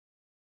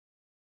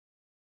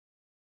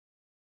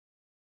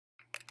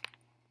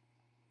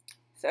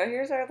So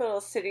here's our little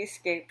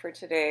cityscape for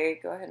today.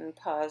 Go ahead and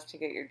pause to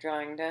get your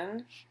drawing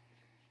done.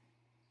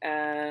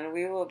 And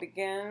we will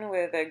begin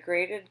with a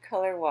graded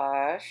color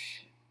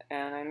wash.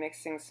 And I'm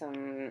mixing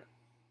some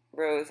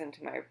rose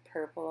into my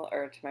purple,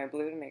 or to my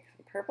blue to make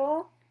some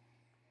purple.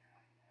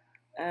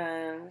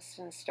 And I'm just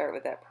going to start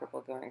with that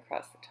purple going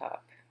across the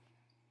top.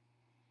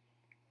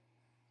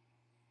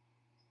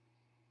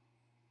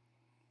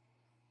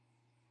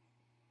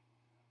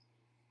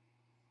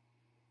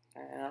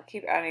 And I'll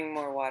keep adding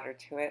more water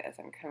to it as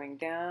I'm coming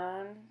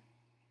down.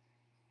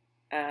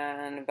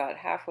 And about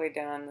halfway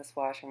down this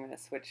wash, I'm going to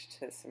switch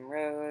to some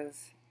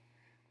rose.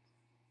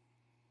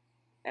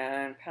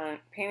 And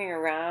painting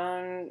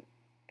around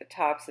the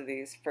tops of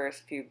these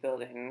first few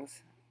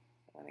buildings.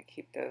 I want to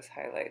keep those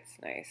highlights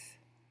nice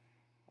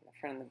on the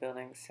front of the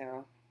building,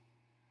 so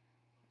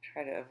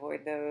try to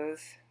avoid those.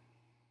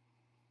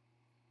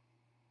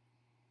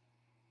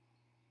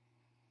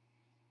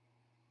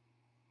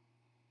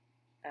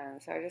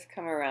 And so I just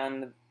come around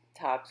the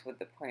tops with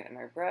the point of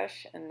my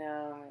brush, and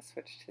now I'm going to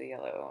switch to the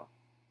yellow.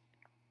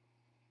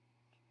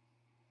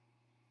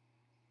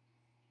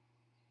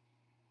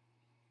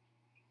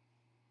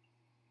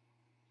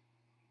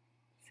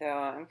 So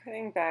I'm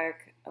putting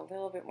back a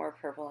little bit more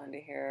purple into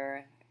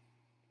here.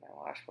 My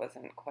wash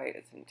wasn't quite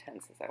as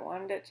intense as I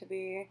wanted it to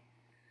be.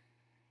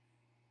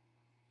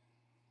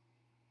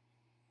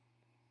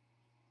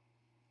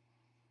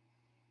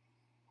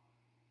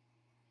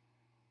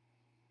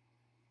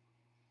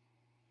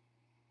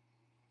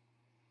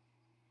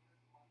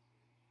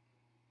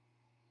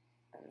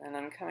 And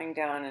I'm coming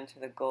down into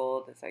the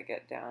gold as I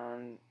get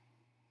down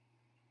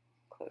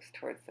close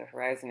towards the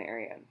horizon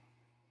area.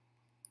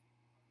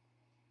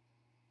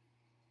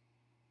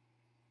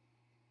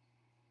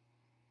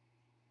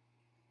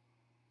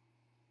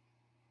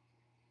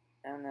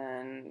 And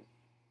then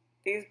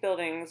these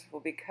buildings will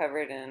be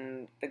covered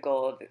in the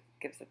gold. It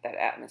gives it that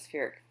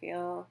atmospheric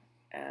feel.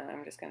 And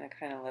I'm just going to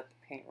kind of let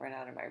the paint run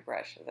out of my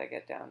brush as I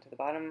get down to the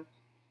bottom.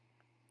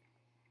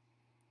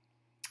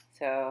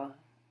 So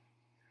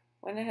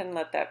went ahead and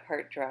let that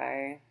part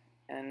dry,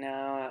 and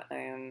now I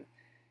am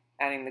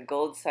adding the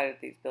gold side of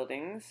these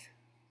buildings.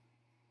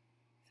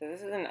 So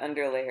this is an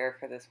underlayer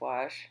for this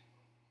wash.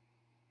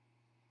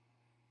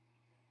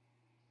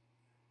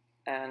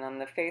 And on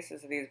the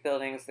faces of these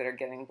buildings that are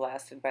getting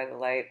blasted by the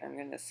light, I'm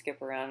going to skip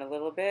around a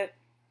little bit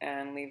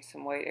and leave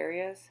some white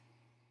areas.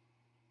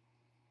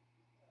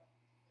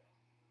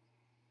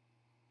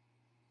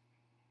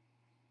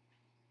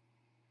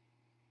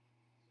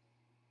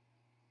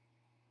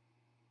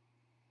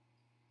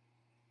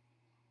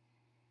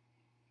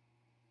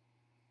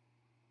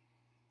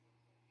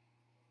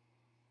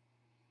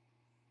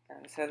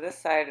 And so this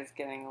side is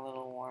getting a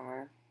little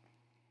warmer.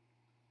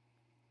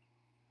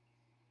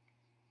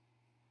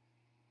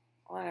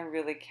 I want to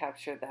really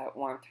capture that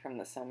warmth from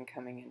the sun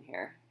coming in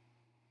here.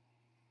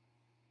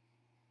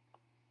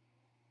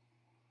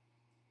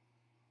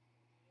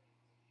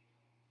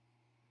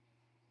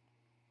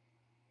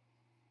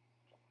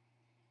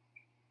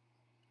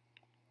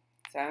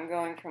 So I'm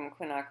going from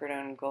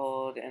quinacridone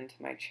gold into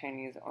my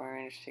Chinese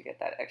orange to get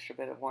that extra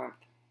bit of warmth.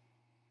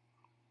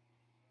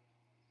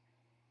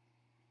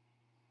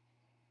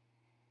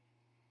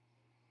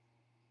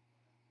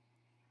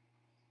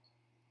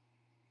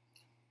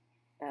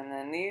 And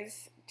then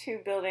these two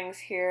buildings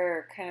here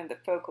are kind of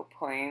the focal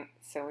point,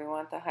 so we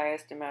want the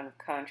highest amount of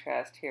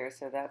contrast here,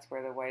 so that's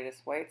where the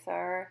whitest whites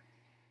are.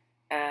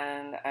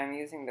 And I'm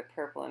using the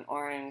purple and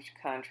orange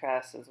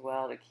contrast as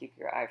well to keep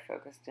your eye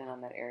focused in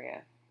on that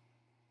area.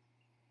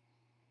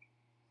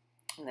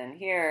 And then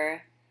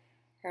here,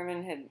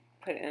 Herman had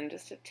put in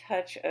just a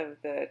touch of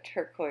the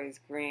turquoise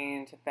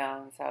green to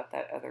balance out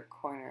that other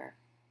corner.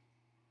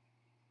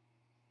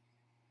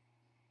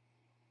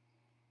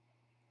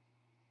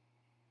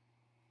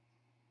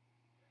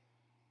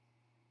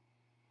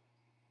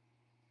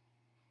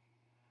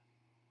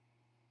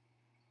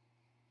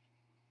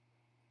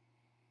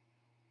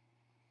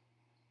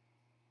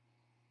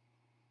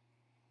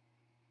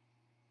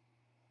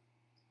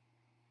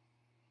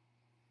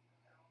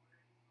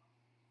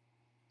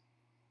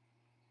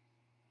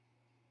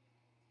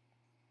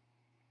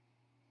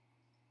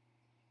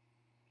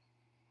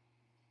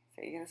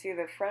 So you can see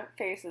the front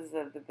faces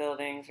of the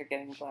buildings are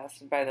getting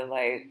blasted by the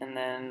light, and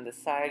then the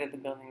side of the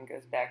building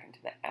goes back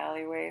into the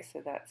alleyway,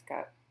 so that's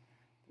got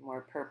the more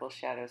purple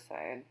shadow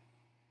side.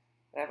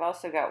 But I've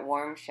also got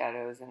warm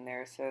shadows in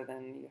there, so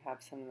then you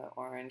have some of the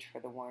orange for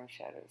the warm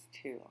shadows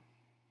too.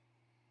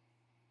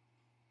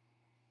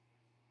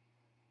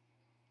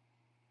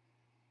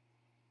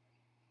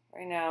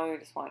 Right now we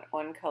just want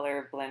one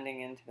color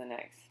blending into the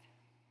next.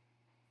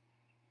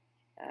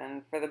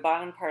 And for the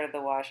bottom part of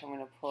the wash, I'm going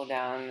to pull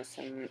down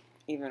some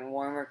even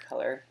warmer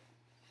color.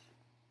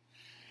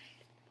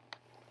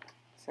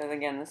 So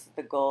again, this is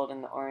the gold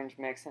and the orange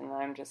mix, and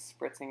I'm just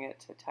spritzing it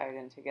to tie it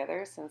in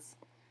together since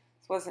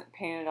this wasn't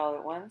painted all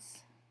at once,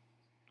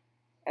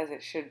 as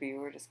it should be.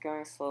 We're just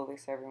going slowly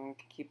so everyone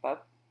can keep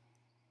up.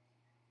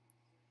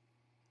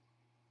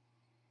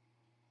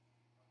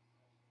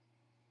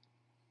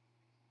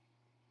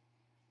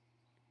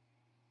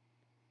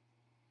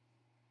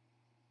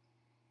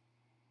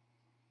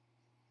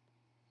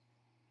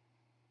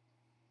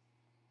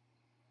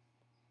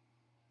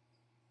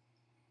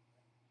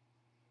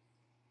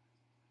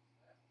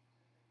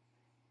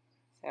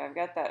 So I've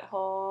got that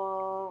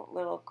whole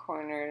little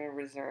corner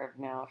reserved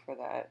now for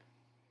that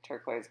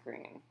turquoise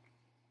green.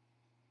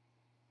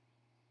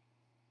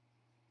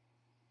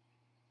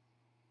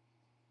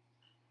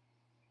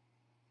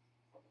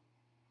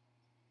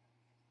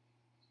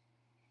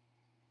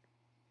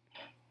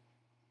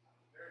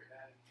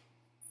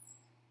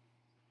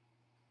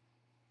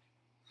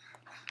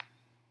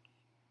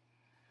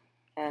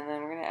 And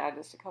then we're going to add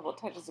just a couple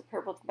touches of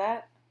purple to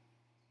that.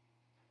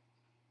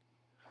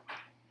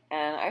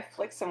 And I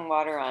flick some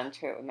water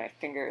onto it with my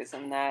fingers,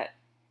 and that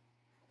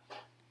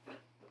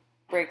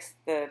breaks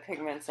the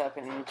pigments up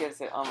and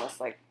gives it almost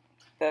like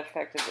the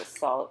effect of the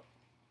salt.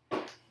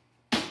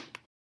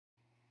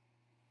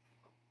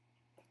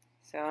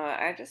 So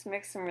I just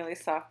mixed some really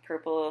soft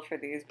purple for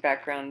these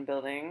background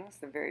buildings,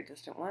 the very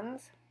distant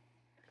ones.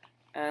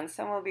 And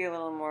some will be a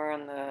little more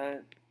on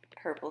the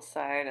purple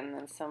side, and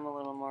then some a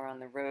little more on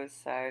the rose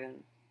side,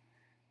 and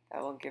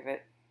that will give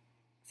it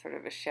sort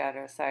of a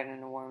shadow side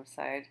and a warm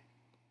side,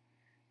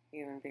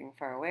 even being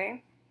far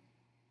away.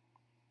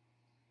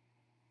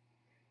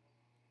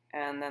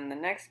 And then the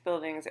next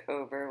buildings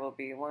over will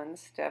be one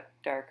step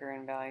darker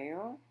in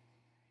value.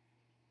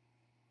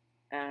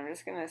 And I'm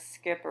just going to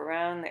skip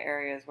around the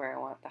areas where I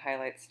want the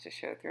highlights to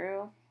show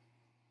through.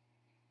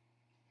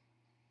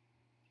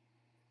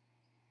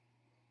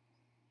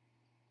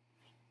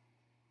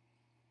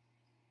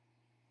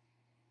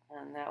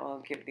 And that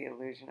will give the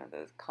illusion of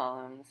those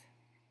columns.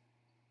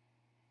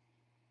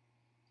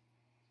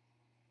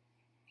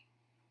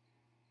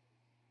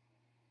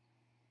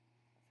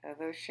 So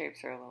those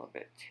shapes are a little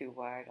bit too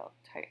wide. I'll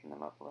tighten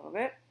them up a little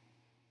bit.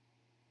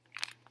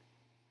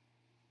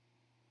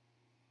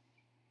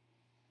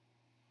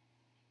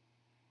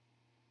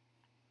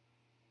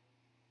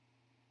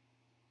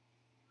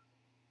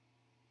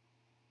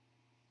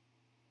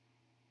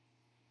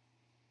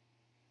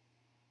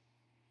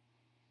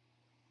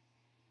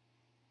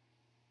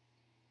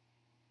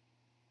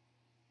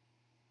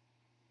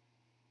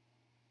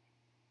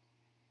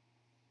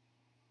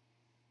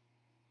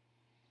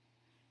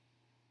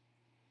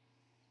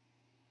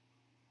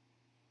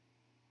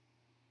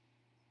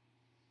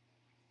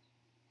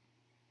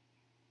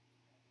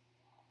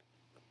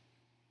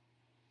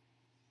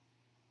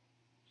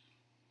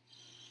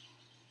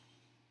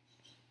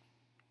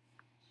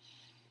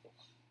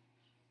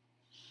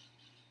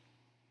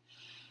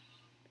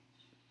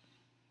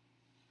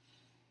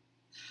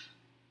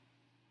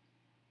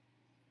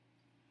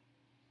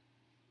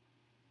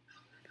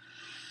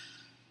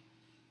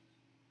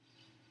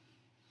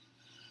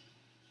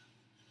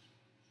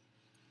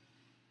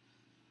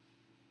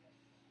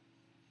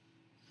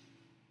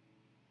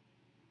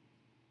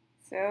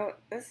 So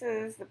this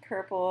is the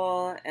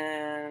purple,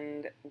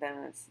 and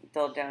then it's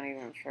dulled down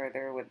even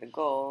further with the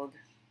gold.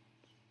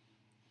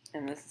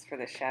 And this is for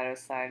the shadow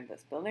side of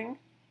this building.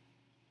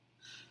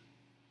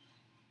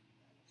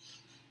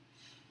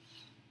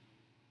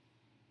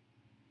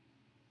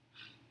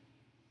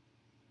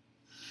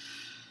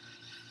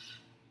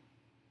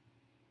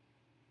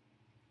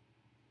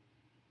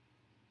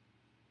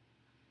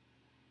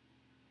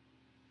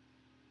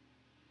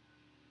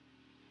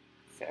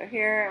 So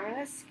here I'm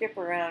going to skip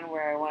around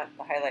where I want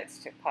the highlights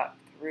to pop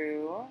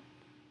through.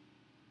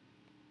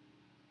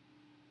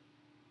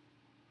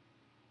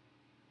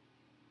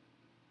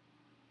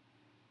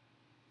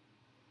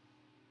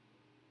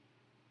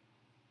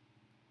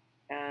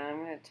 And I'm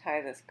going to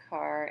tie this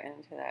car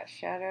into that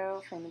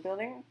shadow from the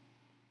building.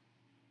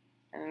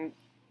 And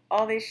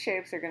all these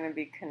shapes are going to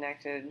be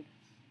connected.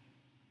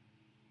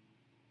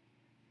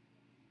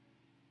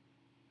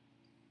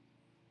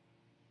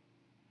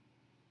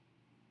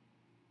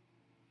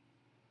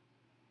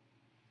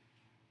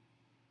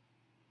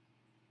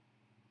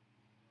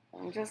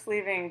 I'm just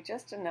leaving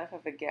just enough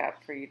of a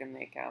gap for you to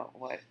make out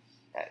what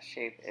that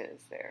shape is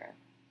there.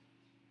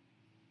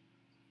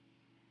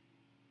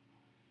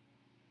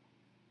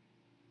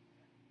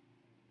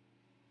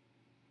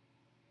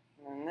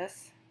 And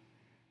this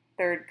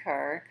third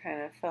car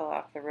kind of fell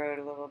off the road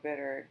a little bit,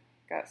 or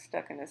got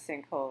stuck in a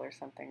sinkhole or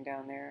something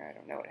down there. I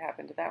don't know what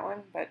happened to that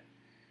one, but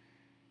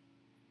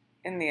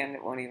in the end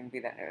it won't even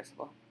be that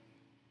noticeable.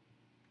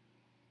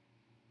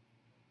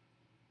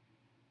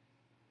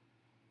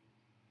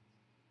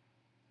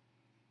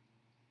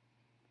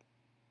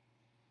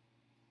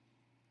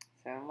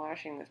 So I'm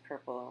washing this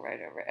purple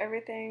right over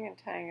everything and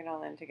tying it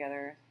all in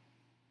together.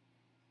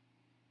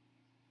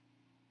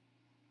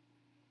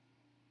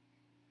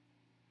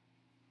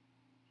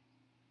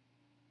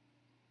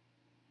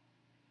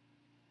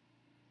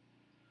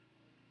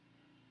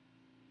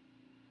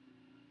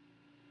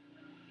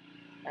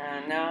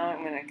 And now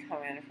I'm going to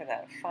come in for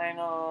that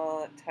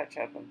final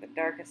touch-up of the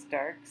darkest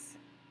darks.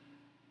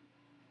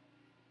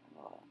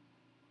 I'll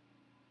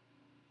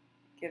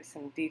give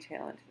some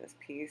detail into this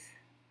piece.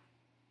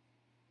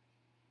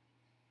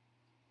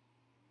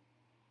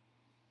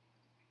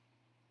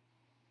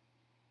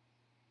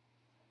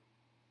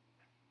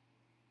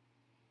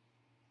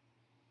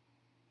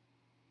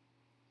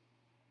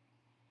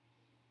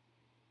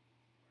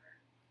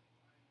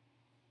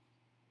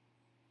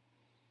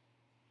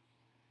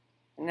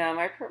 Now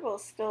my purple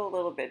is still a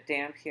little bit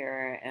damp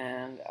here,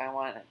 and I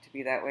want it to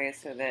be that way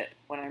so that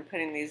when I'm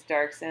putting these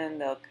darks in,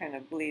 they'll kind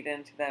of bleed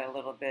into that a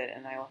little bit,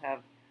 and I will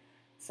have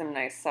some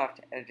nice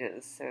soft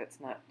edges so it's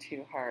not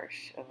too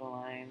harsh of a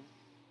line.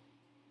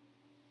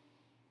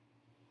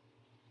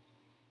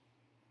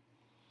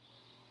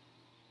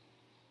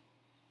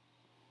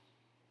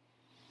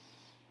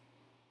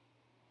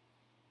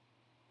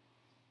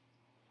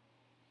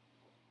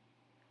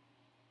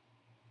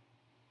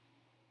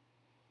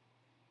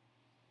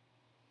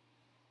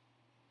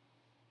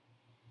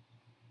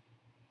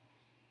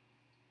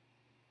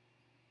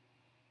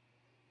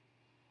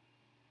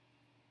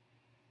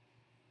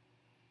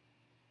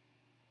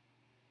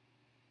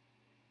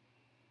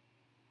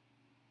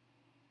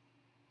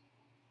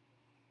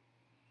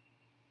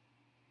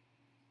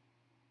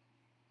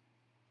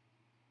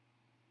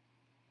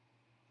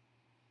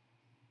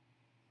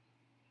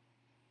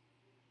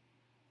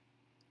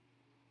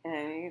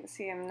 And you can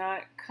see I'm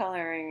not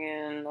coloring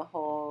in the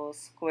whole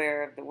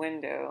square of the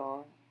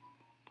window,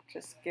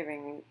 just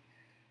giving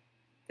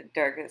the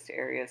darkest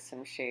areas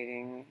some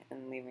shading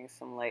and leaving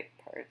some light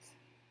parts.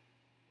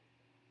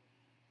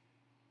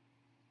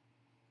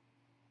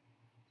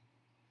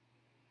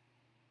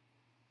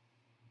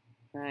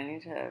 And I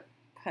need to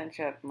punch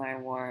up my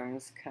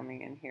warms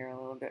coming in here a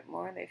little bit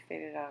more. They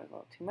faded out a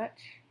little too much.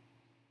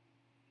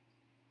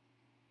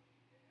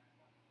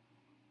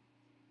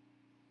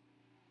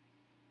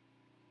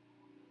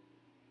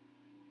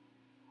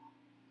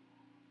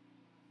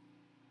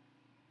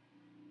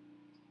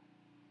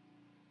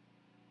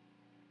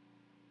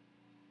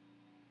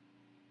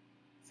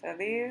 So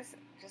these,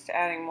 just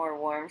adding more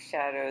warm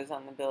shadows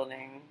on the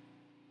building.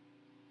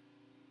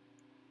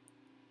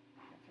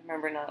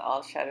 Remember, not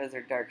all shadows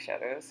are dark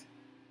shadows.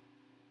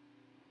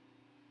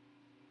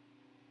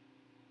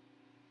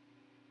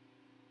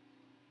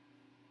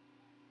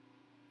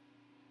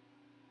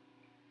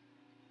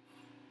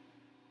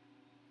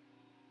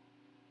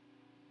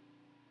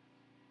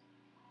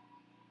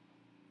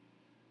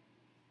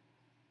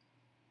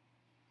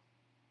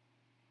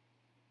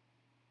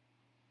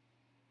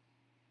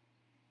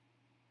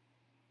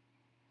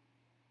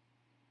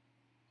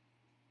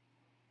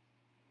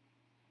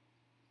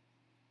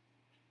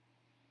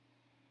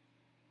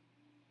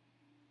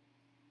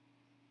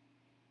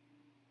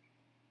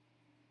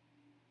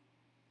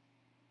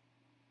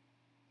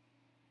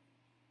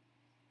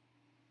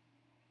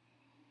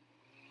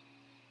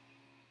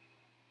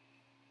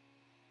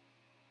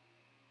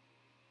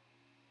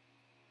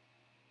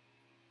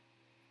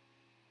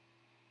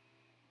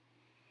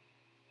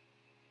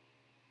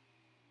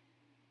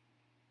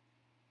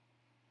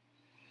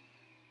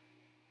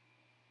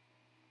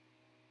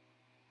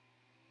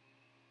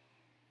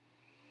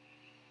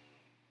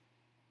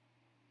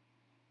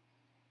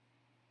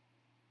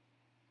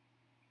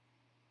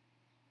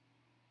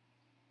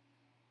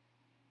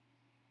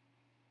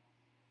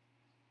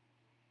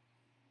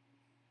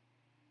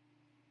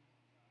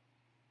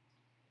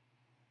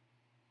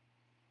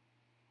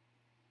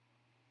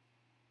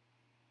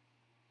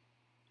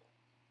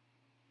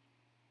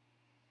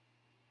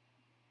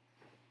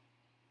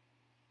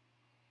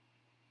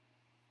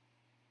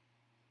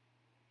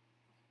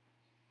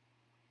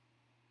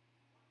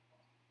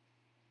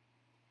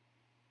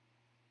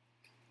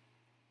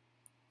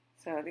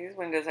 So these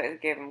windows, I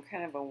gave them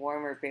kind of a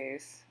warmer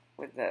base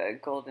with the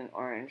golden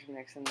orange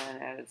mix and then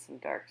added some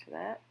dark to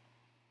that.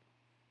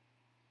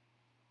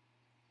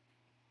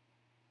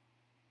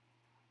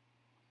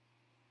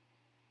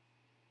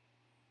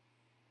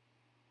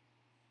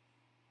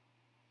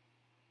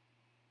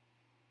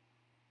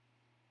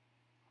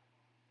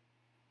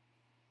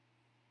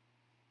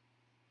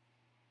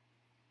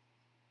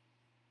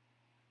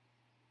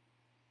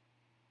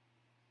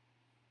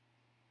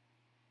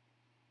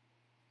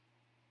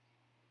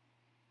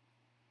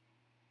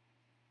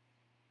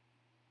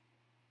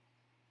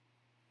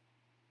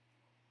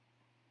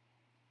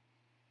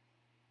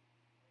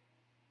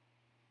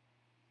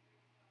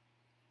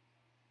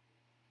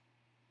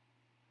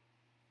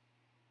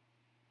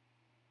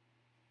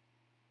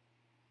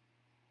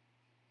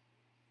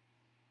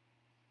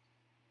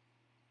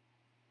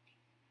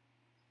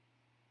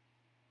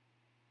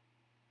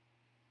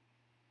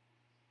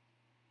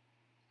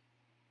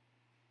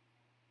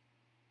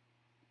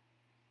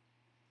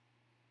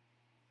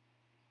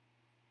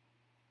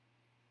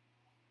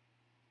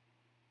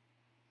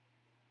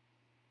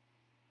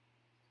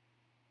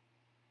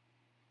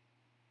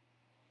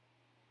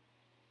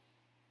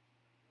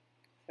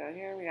 So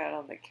here we got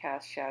all the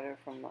cast shadow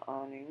from the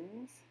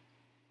awnings.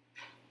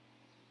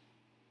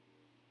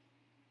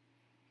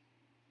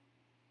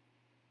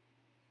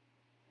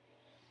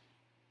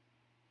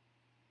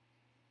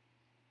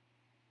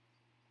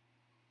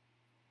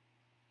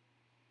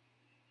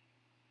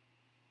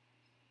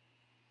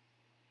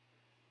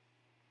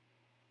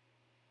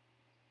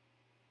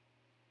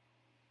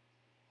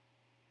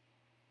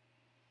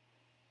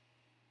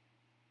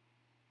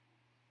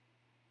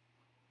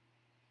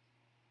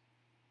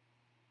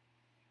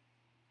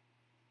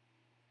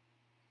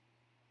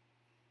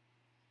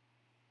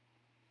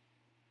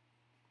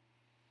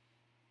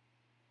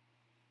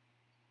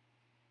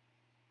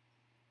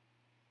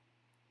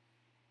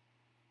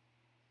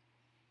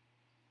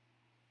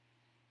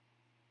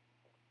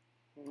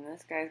 And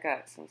this guy's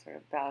got some sort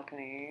of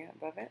balcony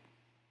above it.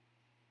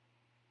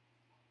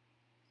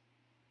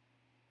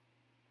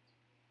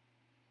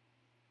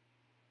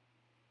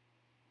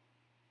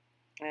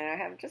 And I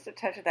have just a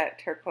touch of that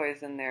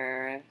turquoise in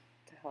there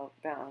to help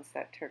balance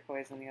that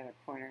turquoise in the other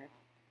corner.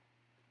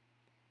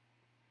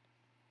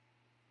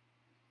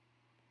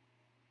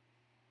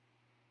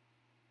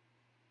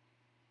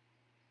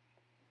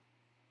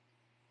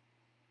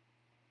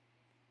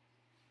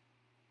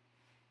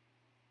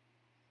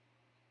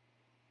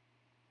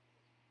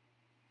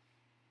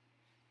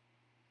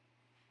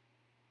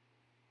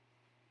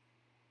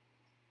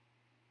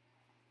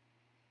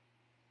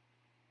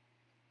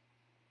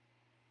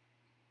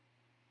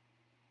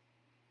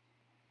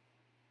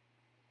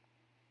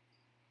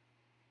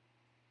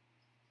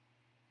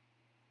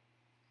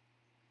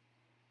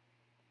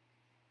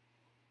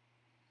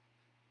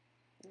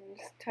 I'm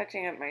just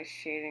touching up my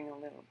shading a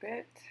little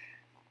bit.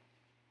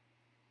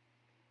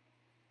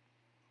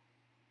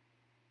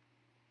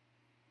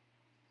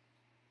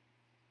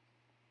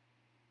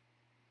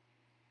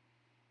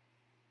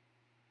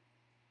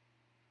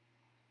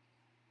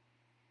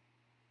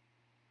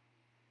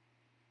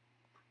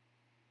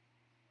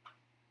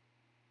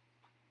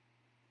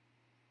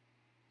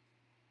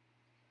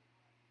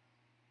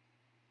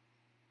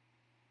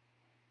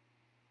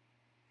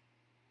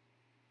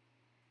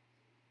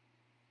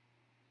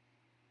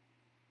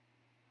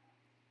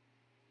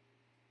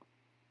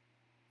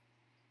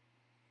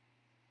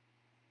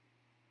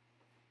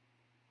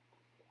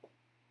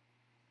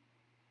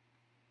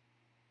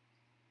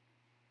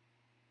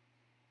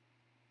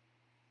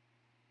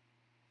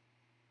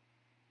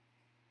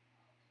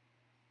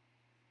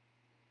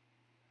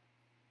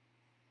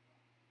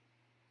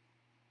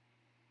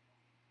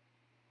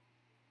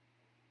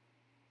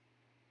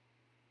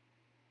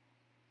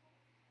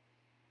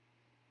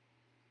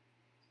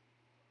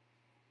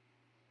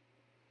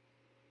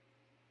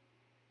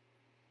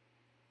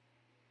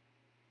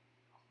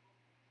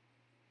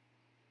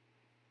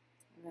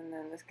 And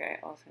then this guy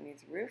also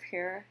needs a roof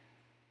here.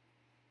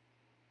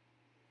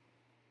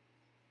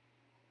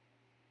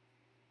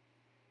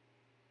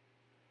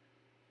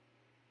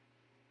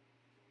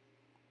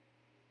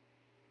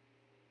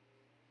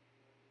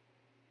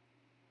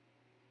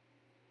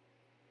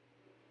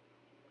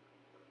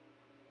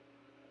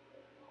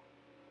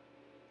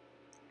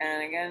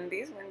 And again,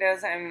 these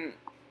windows I'm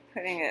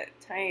putting a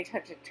tiny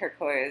touch of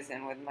turquoise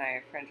in with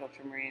my French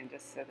ultramarine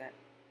just so that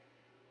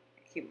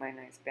I keep my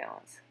nice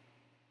balance.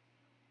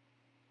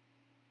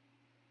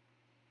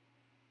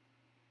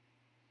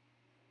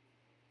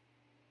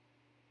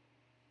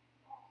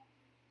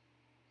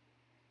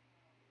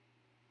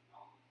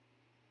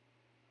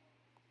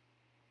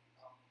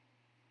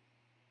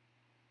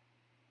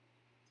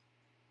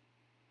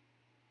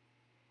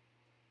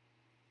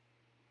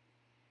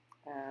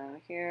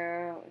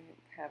 Here we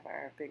have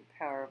our big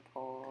power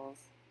poles.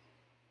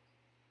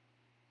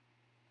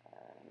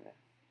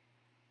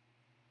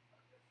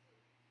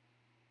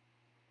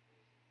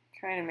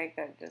 Trying to make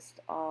that just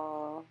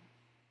all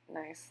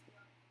nice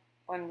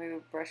one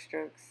move brush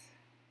strokes.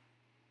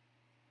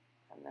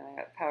 And then I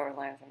got power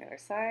lines on the other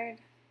side.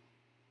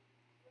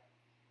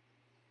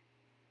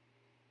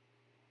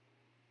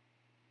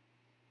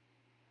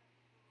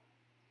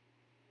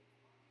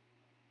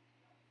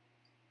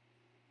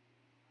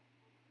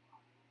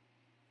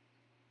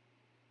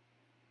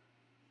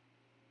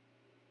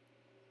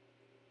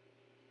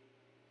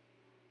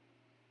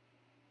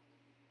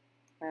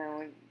 And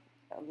with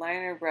a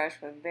liner brush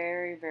with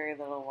very, very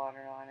little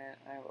water on it,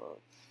 I will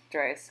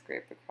dry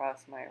scrape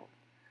across my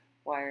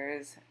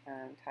wires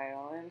and tie it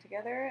all in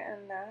together,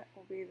 and that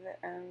will be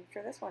the end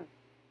for this one.